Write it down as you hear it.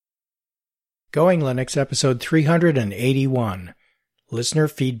Going Linux episode 381, Listener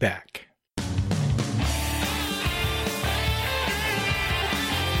Feedback.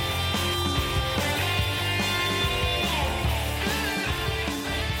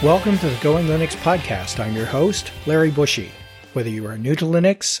 Welcome to the Going Linux podcast. I'm your host, Larry Bushy. Whether you are new to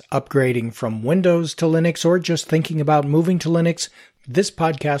Linux, upgrading from Windows to Linux, or just thinking about moving to Linux, this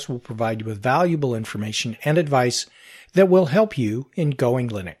podcast will provide you with valuable information and advice that will help you in Going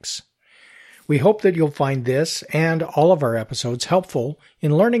Linux. We hope that you'll find this and all of our episodes helpful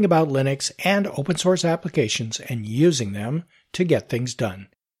in learning about Linux and open source applications and using them to get things done.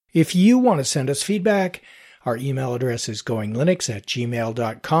 If you want to send us feedback, our email address is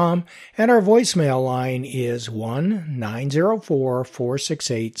goinglinux@gmail.com and our voicemail line is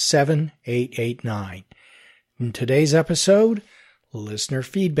 1-904-468-7889. In today's episode, listener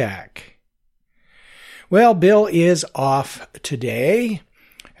feedback. Well, Bill is off today.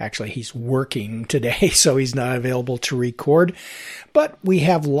 Actually, he's working today, so he's not available to record. But we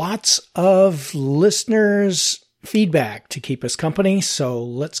have lots of listeners' feedback to keep us company, so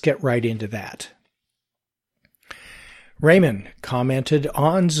let's get right into that. Raymond commented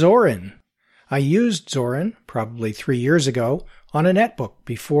on Zorin. I used Zorin probably 3 years ago on a netbook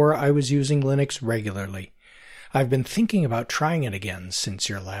before I was using Linux regularly. I've been thinking about trying it again since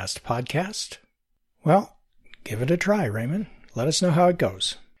your last podcast. Well, give it a try, Raymond. Let us know how it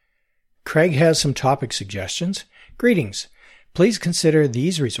goes. Craig has some topic suggestions. Greetings. Please consider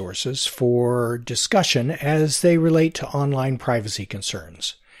these resources for discussion as they relate to online privacy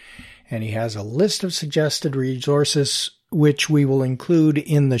concerns. And he has a list of suggested resources which we will include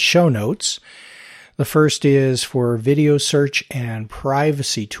in the show notes. The first is for video search and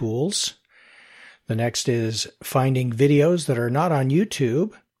privacy tools. The next is finding videos that are not on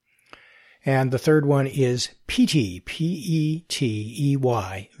YouTube. And the third one is PT,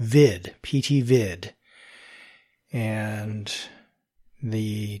 P-E-T-E-Y, vid, PT vid. And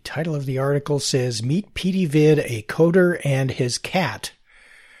the title of the article says, Meet PT vid, a coder and his cat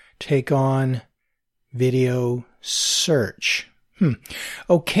take on video search.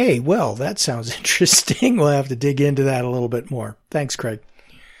 Okay, well, that sounds interesting. We'll have to dig into that a little bit more. Thanks, Craig.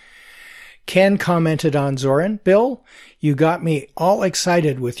 Ken commented on Zorin. Bill, you got me all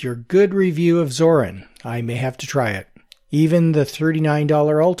excited with your good review of Zorin. I may have to try it. Even the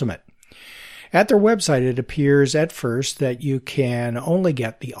 $39 Ultimate. At their website, it appears at first that you can only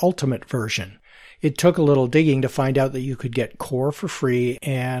get the Ultimate version. It took a little digging to find out that you could get Core for free,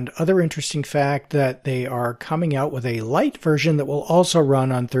 and other interesting fact that they are coming out with a Lite version that will also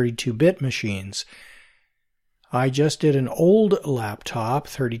run on 32-bit machines. I just did an old laptop,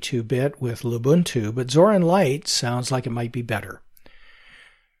 32-bit with Lubuntu, but Zorin Lite sounds like it might be better.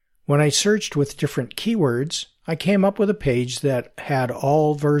 When I searched with different keywords, I came up with a page that had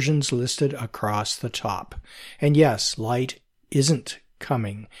all versions listed across the top. And yes, Lite isn't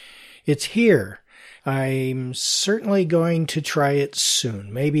coming. It's here. I'm certainly going to try it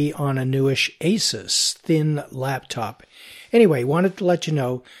soon, maybe on a newish Asus thin laptop. Anyway, wanted to let you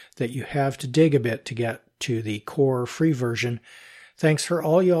know that you have to dig a bit to get to the Core free version. Thanks for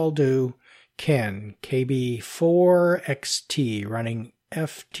all y'all do. Ken, KB4XT, running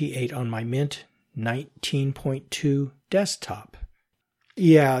FT8 on my Mint 19.2 desktop.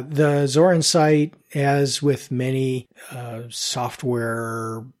 Yeah, the Zorin site, as with many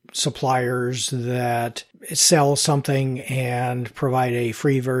software suppliers that sell something and provide a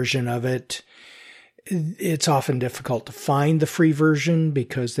free version of it, it's often difficult to find the free version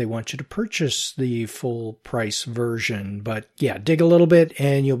because they want you to purchase the full price version. But yeah, dig a little bit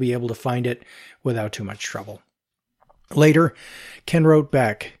and you'll be able to find it without too much trouble. Later, Ken wrote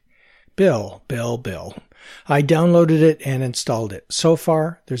back, Bill. I downloaded it and installed it. So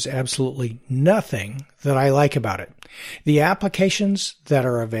far, there's absolutely nothing that I like about it. The applications that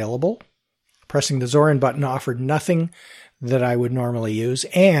are available, pressing the Zorin button offered nothing that I would normally use,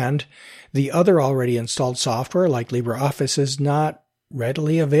 and the other already installed software like LibreOffice is not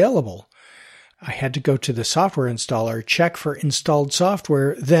readily available. I had to go to the software installer, check for installed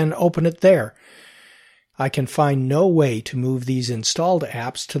software, then open it there. I can find no way to move these installed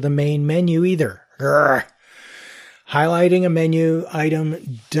apps to the main menu either. Urgh. Highlighting a menu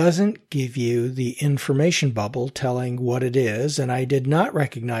item doesn't give you the information bubble telling what it is, and I did not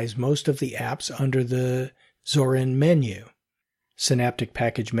recognize most of the apps under the Zorin menu. Synaptic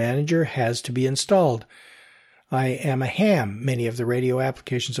Package Manager has to be installed. I am a ham. Many of the radio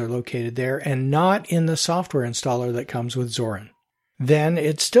applications are located there and not in the software installer that comes with Zorin. Then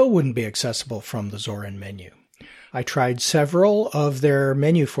it still wouldn't be accessible from the Zorin menu. I tried several of their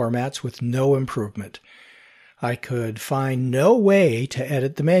menu formats with no improvement. I could find no way to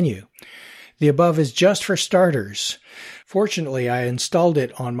edit the menu. The above is just for starters. Fortunately, I installed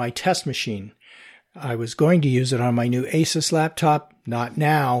it on my test machine. I was going to use it on my new Asus laptop. Not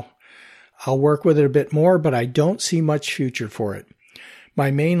now. I'll work with it a bit more, but I don't see much future for it. My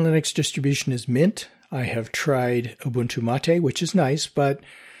main Linux distribution is Mint. I have tried Ubuntu Mate, which is nice, but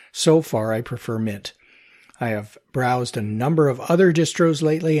so far I prefer Mint. I have browsed a number of other distros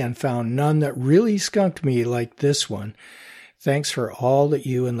lately and found none that really skunked me like this one. Thanks for all that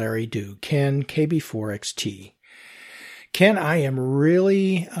you and Larry do. Ken, KB4XT. Ken, I am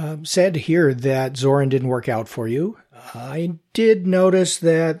really sad to hear that Zorin didn't work out for you. I did notice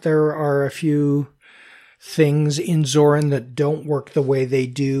that there are a few things in Zorin that don't work the way they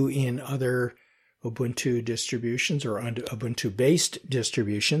do in other Ubuntu distributions or Ubuntu-based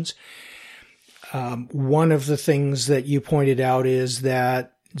distributions. One of the things that you pointed out is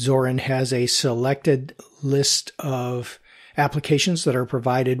that Zorin has a selected list of applications that are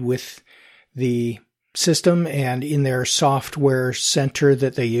provided with the system and in their software center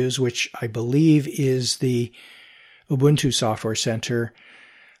that they use, which I believe is the Ubuntu Software Center.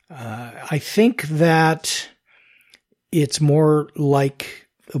 I think that it's more like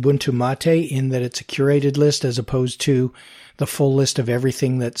Ubuntu Mate in that it's a curated list as opposed to the full list of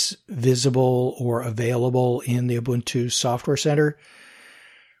everything that's visible or available in the Ubuntu Software Center.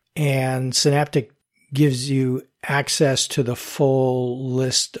 And Synaptic gives you access to the full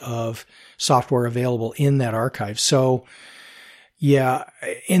list of software available in that archive. So, yeah,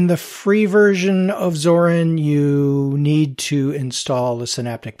 in the free version of Zorin, you need to install the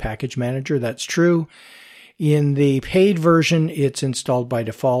Synaptic Package Manager. That's true. In the paid version, it's installed by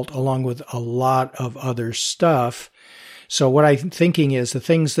default along with a lot of other stuff. So what I'm thinking is the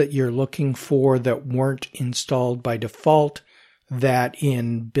things that you're looking for that weren't installed by default that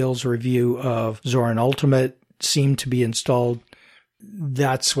in Bill's review of Zorin Ultimate seem to be installed,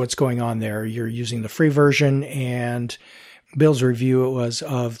 that's what's going on there. You're using the free version, and Bill's review was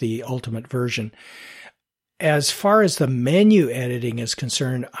of the Ultimate version. As far as the menu editing is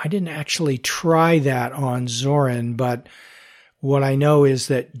concerned, I didn't actually try that on Zorin, but what I know is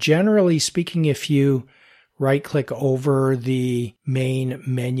that generally speaking, if you right-click over the main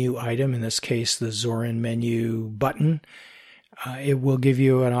menu item, in this case the Zorin menu button, it will give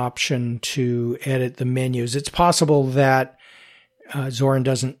you an option to edit the menus. It's possible that Zorin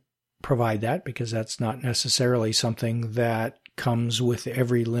doesn't provide that because that's not necessarily something that comes with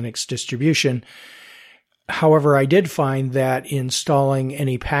every Linux distribution. However, I did find that installing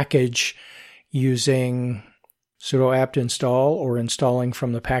any package using sudo apt install or installing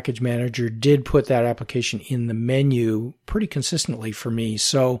from the package manager did put that application in the menu pretty consistently for me.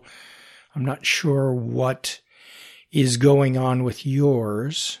 So I'm not sure what is going on with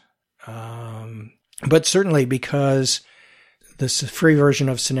yours. But certainly because this free version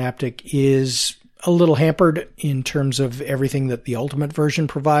of Synaptic is a little hampered in terms of everything that the Ultimate version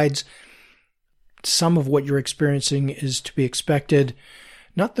provides, some of what you're experiencing is to be expected.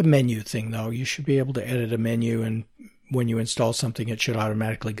 Not the menu thing, though. You should be able to edit a menu, and when you install something, it should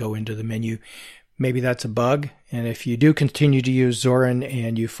automatically go into the menu. Maybe that's a bug, and if you do continue to use Zorin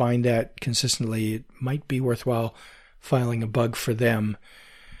and you find that consistently, it might be worthwhile filing a bug for them.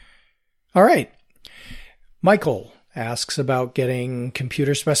 All right. Michael asks about getting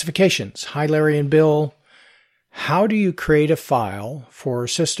computer specifications. Hi, Larry and Bill. How do you create a file for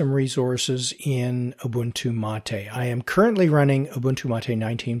system resources in Ubuntu Mate? I am currently running Ubuntu Mate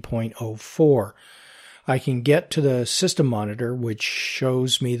 19.04. I can get to the system monitor, which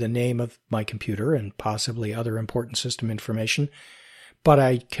shows me the name of my computer and possibly other important system information, but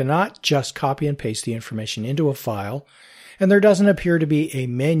I cannot just copy and paste the information into a file, and there doesn't appear to be a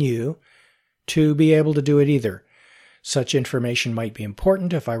menu to be able to do it either. Such information might be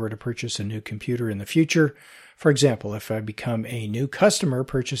important if I were to purchase a new computer in the future. For example, if I become a new customer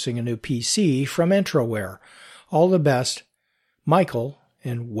purchasing a new PC from Entroware. All the best, Michael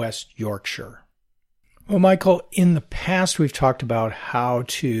in West Yorkshire. Well, Michael, in the past we've talked about how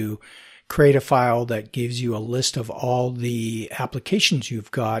to create a file that gives you a list of all the applications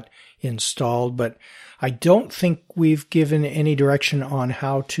you've got installed, but I don't think we've given any direction on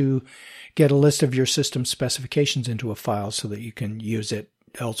how to get a list of your system specifications into a file so that you can use it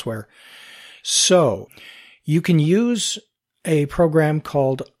elsewhere. So you can use a program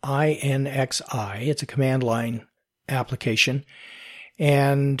called INXI. It's a command line application.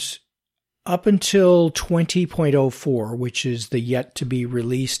 And up until 20.04, which is the yet to be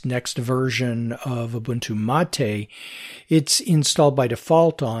released next version of Ubuntu Mate, it's installed by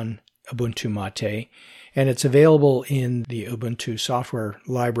default on Ubuntu Mate, and it's available in the Ubuntu software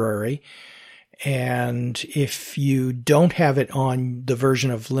library. And if you don't have it on the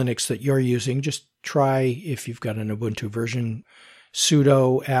version of Linux that you're using, just try, if you've got an Ubuntu version,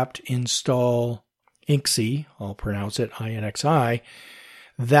 sudo apt install inxi, I'll pronounce it INXI.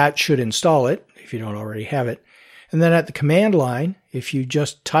 That should install it if you don't already have it. And then at the command line, if you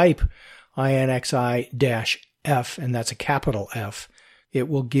just type INXI-F, and that's a capital F, it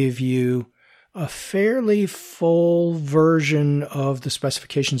will give you a fairly full version of the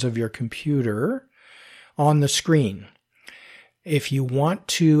specifications of your computer on the screen. If you want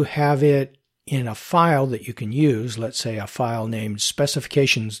to have it in a file that you can use, let's say a file named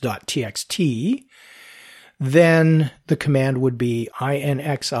specifications.txt, then the command would be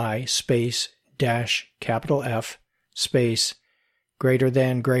INXI space dash capital F space greater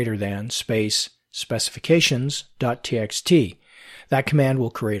than space specifications.txt. That command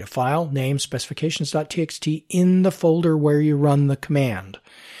will create a file named specifications.txt in the folder where you run the command.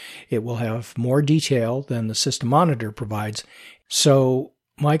 It will have more detail than the system monitor provides. So,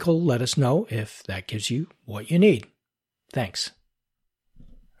 Michael, let us know if that gives you what you need. Thanks.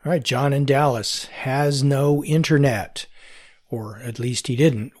 All right, John in Dallas has no internet, or at least he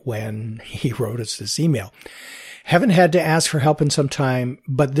didn't when he wrote us this email. Haven't had to ask for help in some time,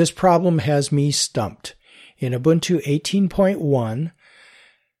 but this problem has me stumped. In Ubuntu 18.1,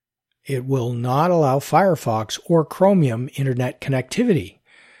 it will not allow Firefox or Chromium internet connectivity,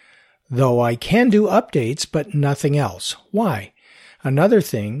 though I can do updates, but nothing else. Why? Another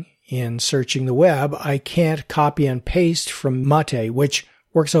thing, in searching the web, I can't copy and paste from Mate, which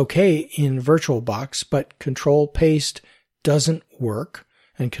works okay in VirtualBox, but Control-Paste doesn't work,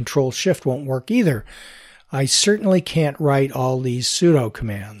 and Control-Shift won't work either. I certainly can't write all these sudo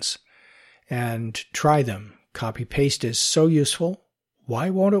commands and try them. Copy-paste is so useful. Why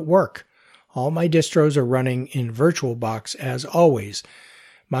won't it work? All my distros are running in VirtualBox as always.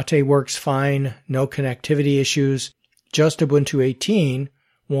 Mate works fine, no connectivity issues. Just Ubuntu 18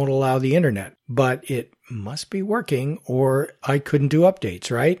 won't allow the internet, but it must be working or I couldn't do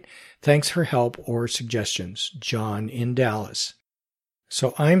updates, right? Thanks for help or suggestions. John in Dallas.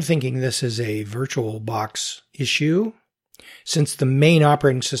 So I'm thinking this is a VirtualBox issue. Since the main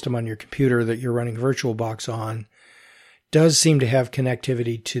operating system on your computer that you're running VirtualBox on does seem to have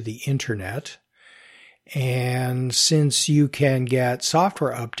connectivity to the internet, and since you can get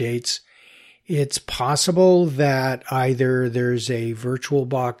software updates, it's possible that either there's a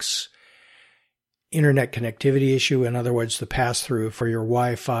VirtualBox internet connectivity issue, in other words, the pass-through for your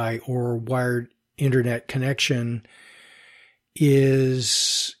Wi-Fi or wired internet connection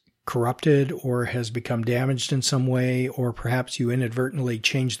is corrupted or has become damaged in some way, or perhaps you inadvertently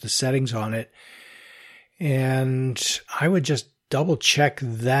changed the settings on it. And I would just double check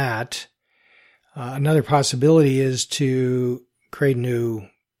that. Another possibility is to create a new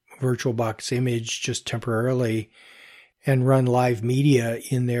VirtualBox image just temporarily and run live media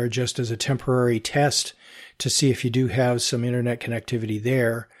in there just as a temporary test to see if you do have some internet connectivity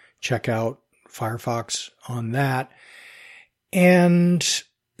there. Check out Firefox on that and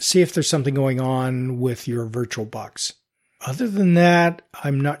see if there's something going on with your VirtualBox. Other than that,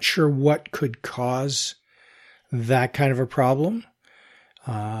 I'm not sure what could cause that kind of a problem.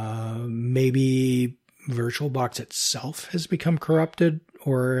 Maybe VirtualBox itself has become corrupted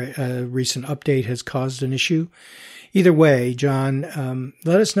or a recent update has caused an issue. Either way, John,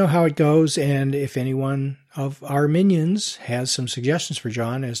 let us know how it goes, and if anyone of our minions has some suggestions for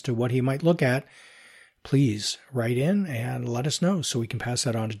John as to what he might look at, please write in and let us know so we can pass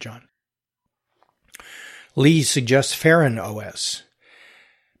that on to John. Lee suggests Farron OS.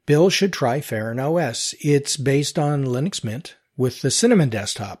 Bill should try Farron OS. It's based on Linux Mint with the Cinnamon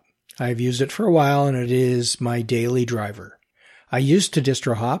desktop. I've used it for a while and it is my daily driver. I used to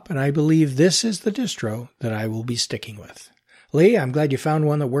distro hop and I believe this is the distro that I will be sticking with. Lee, I'm glad you found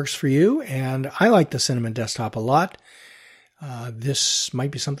one that works for you, and I like the Cinnamon desktop a lot. This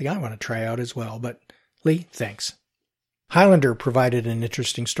might be something I want to try out as well, but Lee, thanks. Highlander provided an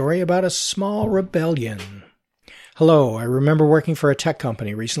interesting story about a small rebellion. Hello, I remember working for a tech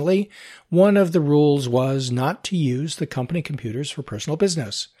company recently. One of the rules was not to use the company computers for personal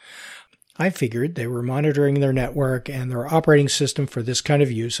business. I figured they were monitoring their network and their operating system for this kind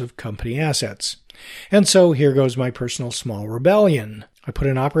of use of company assets. And so here goes my personal small rebellion. I put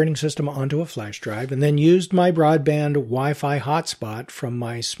an operating system onto a flash drive and then used my broadband Wi-Fi hotspot from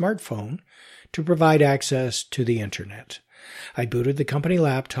my smartphone to provide access to the internet. I booted the company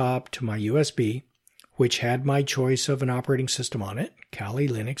laptop to my USB, which had my choice of an operating system on it, Kali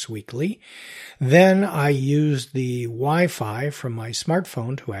Linux Weekly. Then I used the Wi-Fi from my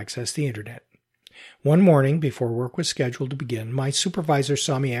smartphone to access the internet. One morning, before work was scheduled to begin, my supervisor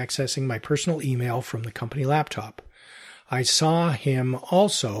saw me accessing my personal email from the company laptop. I saw him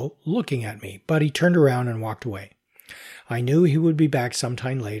also looking at me, but he turned around and walked away. I knew he would be back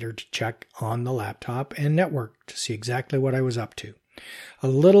sometime later to check on the laptop and network to see exactly what I was up to. A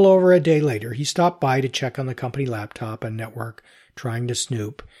little over a day later, he stopped by to check on the company laptop and network, trying to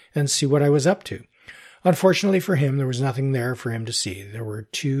snoop and see what I was up to. Unfortunately for him, there was nothing there for him to see. There were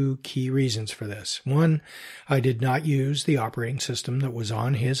two key reasons for this. One, I did not use the operating system that was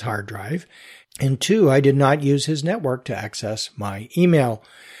on his hard drive. And two, I did not use his network to access my email.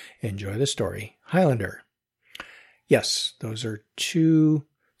 Enjoy the story, Highlander. Yes, those are two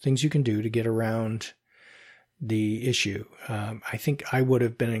things you can do to get around the issue. I think I would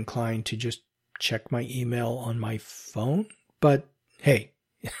have been inclined to just check my email on my phone, but hey,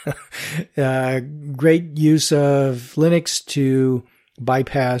 great use of Linux to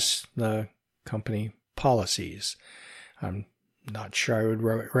bypass the company policies. I'm not sure I would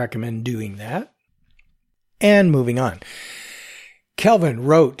recommend doing that. And moving on. Kelvin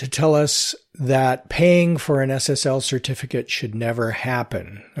wrote to tell us that paying for an SSL certificate should never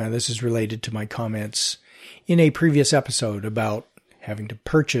happen. This is related to my comments in a previous episode about having to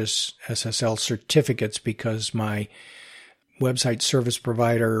purchase SSL certificates because my website service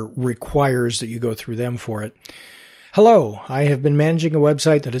provider requires that you go through them for it. Hello, I have been managing a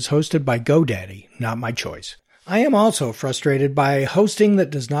website that is hosted by GoDaddy, not my choice. I am also frustrated by hosting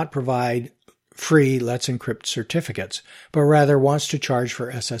that does not provide free Let's Encrypt certificates, but rather wants to charge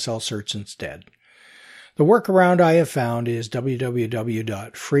for SSL certs instead. The workaround I have found is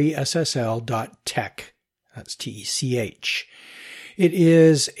www.freeSSL.tech. That's T-E-C-H. It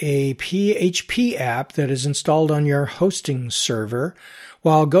is a PHP app that is installed on your hosting server.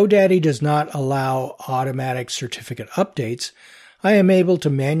 While GoDaddy does not allow automatic certificate updates, I am able to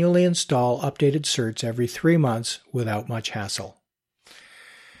manually install updated certs every 3 months without much hassle.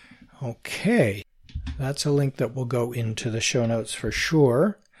 Okay, that's a link that will go into the show notes for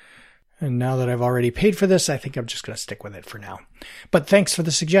sure. And now that I've already paid for this, I think I'm just going to stick with it for now. But thanks for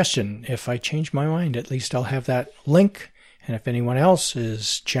the suggestion. If I change my mind, at least I'll have that link. And if anyone else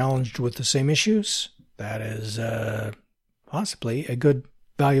is challenged with the same issues, that is possibly a good,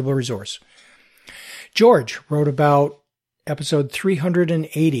 valuable resource. George wrote about episode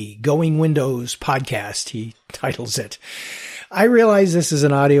 380, Going Windows Podcast, he titles it. I realize this is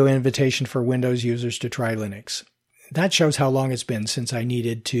an audio invitation for Windows users to try Linux. That shows how long it's been since I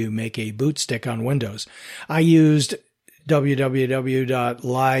needed to make a boot stick on Windows. I used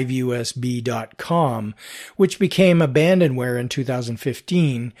www.liveusb.com, which became abandonware in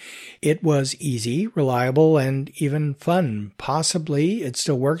 2015. It was easy, reliable, and even fun. Possibly it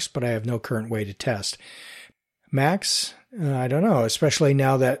still works, but I have no current way to test. Macs? I don't know, especially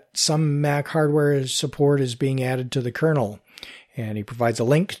now that some Mac hardware support is being added to the kernel. And he provides a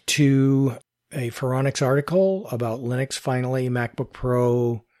link to a Phoronix article about Linux finally MacBook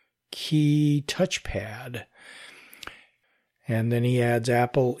Pro key touchpad. And then he adds,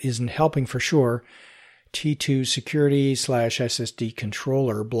 Apple isn't helping for sure. T2 security/SSD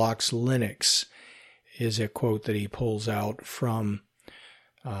controller blocks Linux is a quote that he pulls out from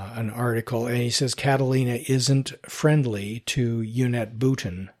an article. And he says Catalina isn't friendly to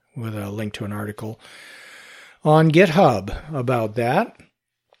UNetbootin, with a link to an article on GitHub about that.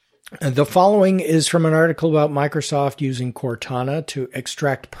 The following is from an article about Microsoft using Cortana to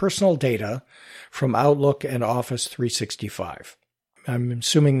extract personal data from Outlook and Office 365. I'm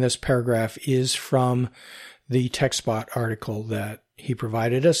assuming this paragraph is from the TechSpot article that he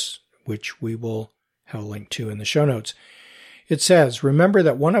provided us, which we will have a link to in the show notes. It says, remember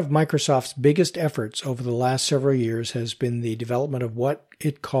that one of Microsoft's biggest efforts over the last several years has been the development of what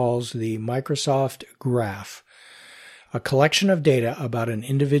it calls the Microsoft Graph, a collection of data about an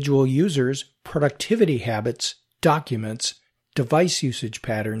individual user's productivity habits, documents, device usage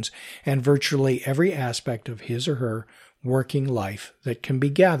patterns, and virtually every aspect of his or her working life that can be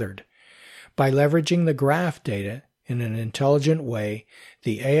gathered. By leveraging the graph data in an intelligent way,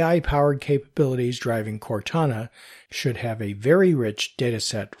 the AI-powered capabilities driving Cortana should have a very rich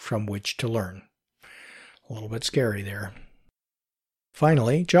dataset from which to learn. A little bit scary there.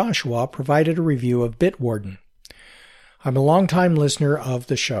 Finally, Joshua provided a review of Bitwarden. I'm a longtime listener of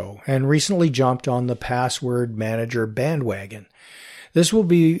the show and recently jumped on the password manager bandwagon. This will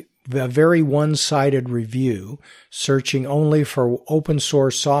be a very one-sided review. Searching only for open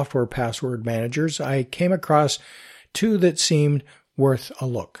source software password managers, I came across two that seemed worth a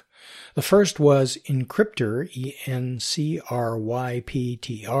look. The first was Encryptor,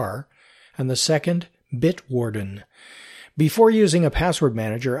 Encryptr, and the second, Bitwarden. Before using a password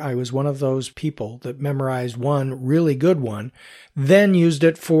manager, I was one of those people that memorized one really good one, then used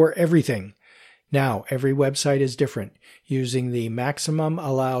it for everything. Now, every website is different, using the maximum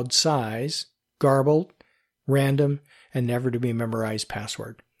allowed size, garbled, random, and never to be memorized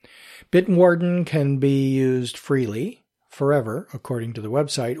password. Bitwarden can be used freely, forever, according to the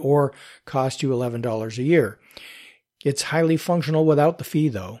website, or cost you $11 a year. It's highly functional without the fee,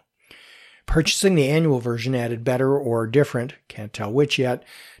 though. Purchasing the annual version added better or different, can't tell which yet,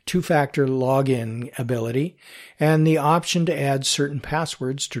 two-factor login ability, and the option to add certain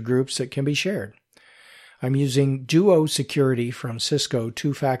passwords to groups that can be shared. I'm using Duo Security from Cisco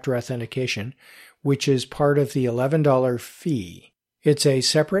two-factor authentication, which is part of the $11 fee. It's a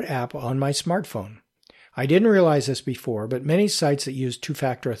separate app on my smartphone. I didn't realize this before, but many sites that use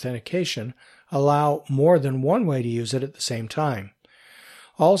two-factor authentication allow more than one way to use it at the same time.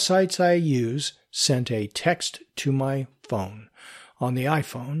 All sites I use sent a text to my phone. On the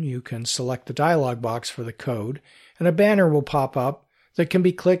iPhone, you can select the dialog box for the code, and a banner will pop up that can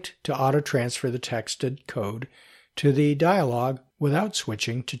be clicked to auto-transfer the texted code to the dialog without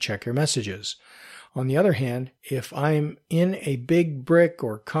switching to check your messages. On the other hand, if I'm in a big brick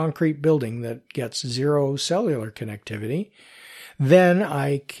or concrete building that gets zero cellular connectivity, then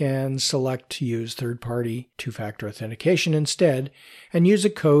I can select to use third-party two-factor authentication instead and use a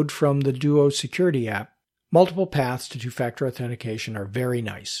code from the Duo Security app. Multiple paths to two-factor authentication are very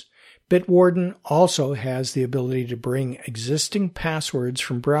nice. Bitwarden also has the ability to bring existing passwords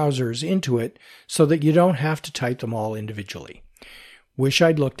from browsers into it so that you don't have to type them all individually. Wish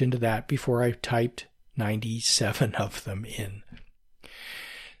I'd looked into that before I typed 97 of them in.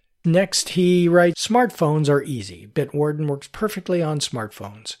 Next, he writes, smartphones are easy. Bitwarden works perfectly on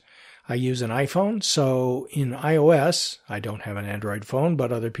smartphones. I use an iPhone, so in iOS, I don't have an Android phone,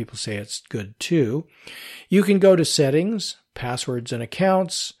 but other people say it's good too. You can go to Settings, Passwords and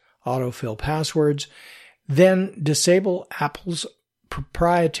Accounts, Autofill Passwords, then disable Apple's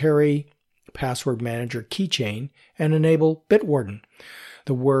proprietary password manager keychain and enable Bitwarden.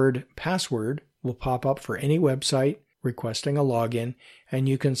 The word password will pop up for any website requesting a login, and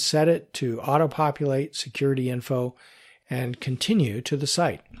you can set it to auto-populate security info and continue to the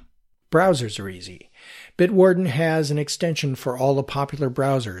site. Browsers are easy. Bitwarden has an extension for all the popular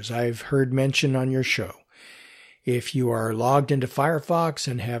browsers I've heard mentioned on your show. If you are logged into Firefox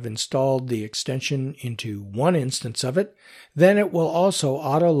and have installed the extension into one instance of it, then it will also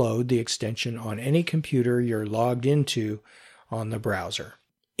auto-load the extension on any computer you're logged into on the browser,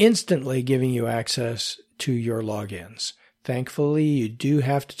 instantly giving you access to your logins. Thankfully, you do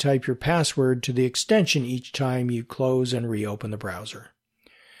have to type your password to the extension each time you close and reopen the browser.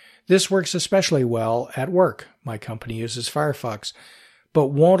 This works especially well at work. My company uses Firefox, but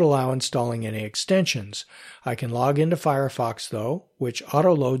won't allow installing any extensions. I can log into Firefox, though, which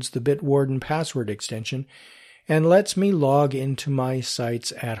auto-loads the Bitwarden password extension and lets me log into my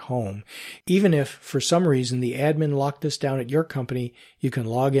sites at home. Even if, for some reason, the admin locked this down at your company, you can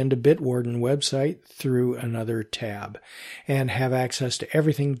log into Bitwarden website through another tab and have access to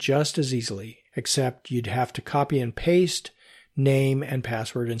everything just as easily, except you'd have to copy and paste name and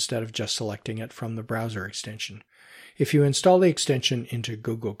password instead of just selecting it from the browser extension. If you install the extension into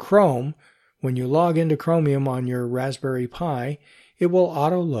Google Chrome, when you log into Chromium on your Raspberry Pi, it will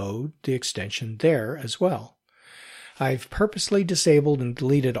auto-load the extension there as well. I've purposely disabled and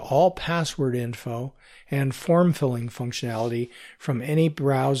deleted all password info and form-filling functionality from any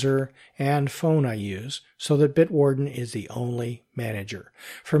browser and phone I use so that Bitwarden is the only manager.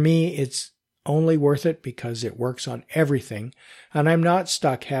 For me, it's only worth it because it works on everything, and I'm not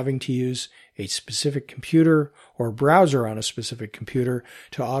stuck having to use a specific computer or browser on a specific computer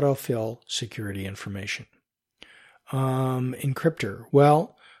to autofill security information. Encryptor.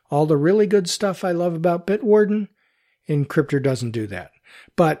 Well, all the really good stuff I love about Bitwarden, Encryptor doesn't do that.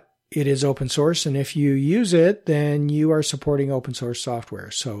 But it is open source, and if you use it, then you are supporting open source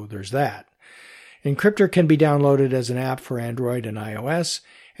software, so there's that. Encryptor can be downloaded as an app for Android and iOS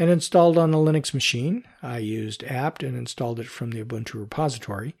and installed on a Linux machine. I used apt and installed it from the Ubuntu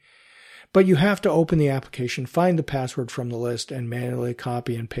repository. But you have to open the application, find the password from the list, and manually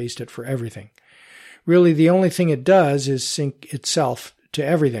copy and paste it for everything. Really, the only thing it does is sync itself to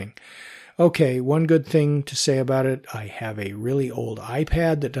everything. Okay, one good thing to say about it, I have a really old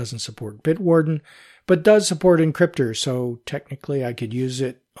iPad that doesn't support Bitwarden, but does support Encryptor, so technically I could use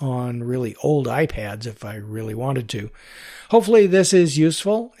it on really old iPads if I really wanted to. Hopefully this is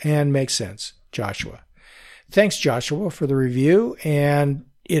useful and makes sense. Joshua. Thanks, Joshua, for the review, and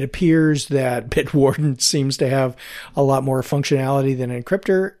it appears that Bitwarden seems to have a lot more functionality than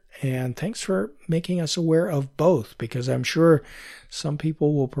Encryptor, And thanks for making us aware of both, because I'm sure some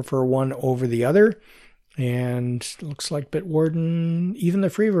people will prefer one over the other. And it looks like Bitwarden, even the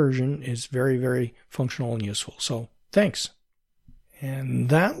free version, is very, very functional and useful. So thanks. And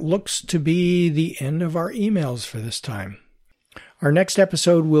that looks to be the end of our emails for this time. Our next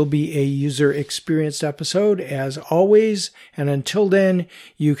episode will be a user experience episode, as always. And until then,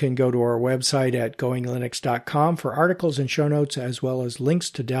 you can go to our website at goinglinux.com for articles and show notes, as well as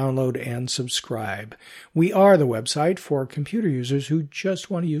links to download and subscribe. We are the website for computer users who just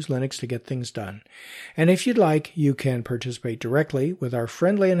want to use Linux to get things done. And if you'd like, you can participate directly with our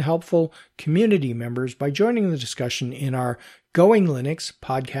friendly and helpful community members by joining the discussion in our Going Linux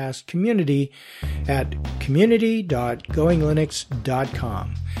podcast community at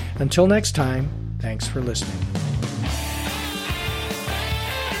community.goinglinux.com. Until next time, thanks for listening.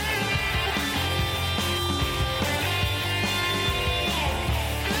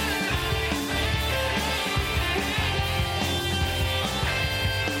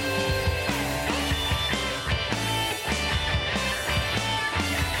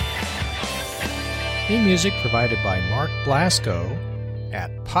 Theme music provided by Mark Blasco at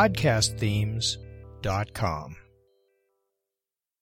podcastthemes.com.